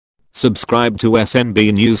Subscribe to SNB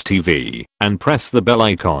News TV and press the bell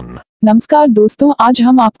icon. नमस्कार दोस्तों, आज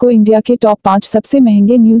हम आपको इंडिया के टॉप 5 सबसे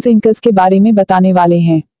महंगे न्यूज एंकर्स के बारे में बताने वाले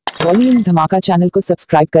हैं। बॉलीवुड धमाका चैनल को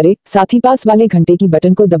सब्सक्राइब करें, साथ ही पास वाले घंटे की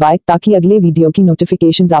बटन को दबाएं ताकि अगले वीडियो की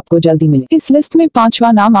नोटिफिकेशंस आपको जल्दी मिले। इस लिस्ट में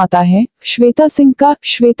 5वां नाम आता है श्वेता सिंह का।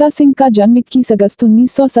 श्वेता सिंह का जन्म 21 अगस्त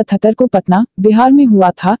 1977 को पटना, बिहार में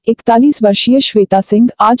हुआ था। 41 वर्षीय श्वेता सिंह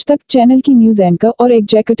आज तक चैनल की न्यूज एंकर और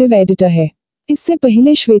एग्जीक्यूटिव एडिटर है। इससे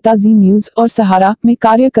पहले श्वेता जी न्यूज और सहारा में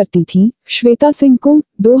कार्य करती थी। श्वेता सिंह को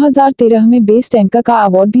 2013 में बेस्ट एंकर का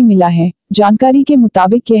अवार्ड भी मिला है। जानकारी के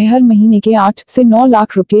मुताबिक यह हर महीने के 8 से 9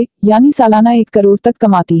 लाख रुपए यानी सालाना 1 करोड़ तक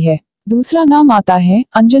कमाती है। दूसरा नाम आता है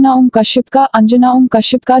अंजना ओम कश्यप का। अंजना ओम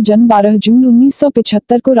कश्यप का जन्म 12 जून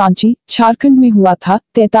 1975 को रांची, झारखंड में हुआ था।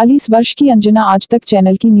 43 वर्ष की अंजना आज तक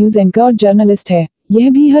चैनल की न्यूज एंकर और जर्नलिस्ट है। यह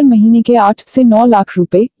भी हर महीने के 8 से 9 लाख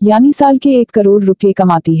रुपए यानी साल के 1 करोड़ रुपए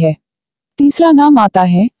कमाती है। तीसरा नाम आता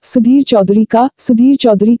है सुधीर चौधरी का। सुधीर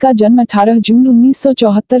चौधरी का जन्म 18 जून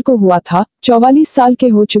 1974 को हुआ था। 44 साल के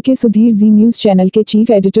हो चुके सुधीर जी न्यूज चैनल के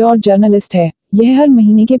चीफ एडिटर और जर्नलिस्ट है। यह हर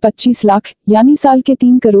महीने के 25 लाख यानी साल के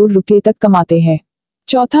 3 करोड़ रुपए तक कमाते हैं।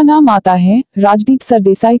 चौथा नाम आता है राजदीप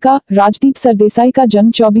सरदेसाई का। राजदीप सरदेसाई का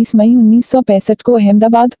जन्म 24 मई 1965 को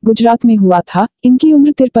अहमदाबाद, गुजरात में हुआ था। इनकी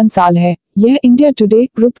उम्र 53 साल है। यह इंडिया टुडे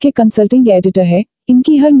ग्रुप के कंसल्टिंग एडिटर है।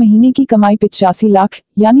 इनकी हर महीने की कमाई 85 लाख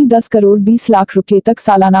यानी 10 करोड़ 20 लाख रुपए तक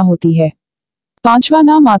सालाना होती है। 5वां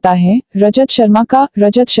नाम आता है रजत शर्मा का।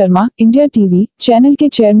 Rajat Sharma India TV channel के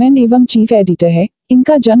चेयरमैन एवं चीफ एडिटर है।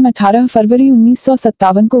 इनका जन्म 18 फरवरी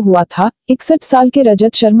 1957 को हुआ था। 61 साल के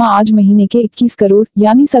रजत शर्मा आज महीने के 21 करोड़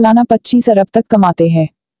यानी सालाना 25 अरब तक कमाते हैं।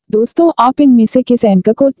 दोस्तों, आप इनमें से किस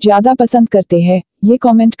एंकर को ज्यादा पसंद करते हैं, ये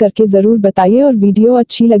कमेंट करके जरूर बताइए। और वीडियो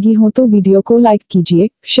अच्छी लगी हो तो वीडियो को लाइक कीजिए,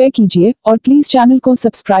 शेयर कीजिए और प्लीज चैनल को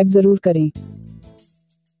सब्सक्राइब जरूर करें।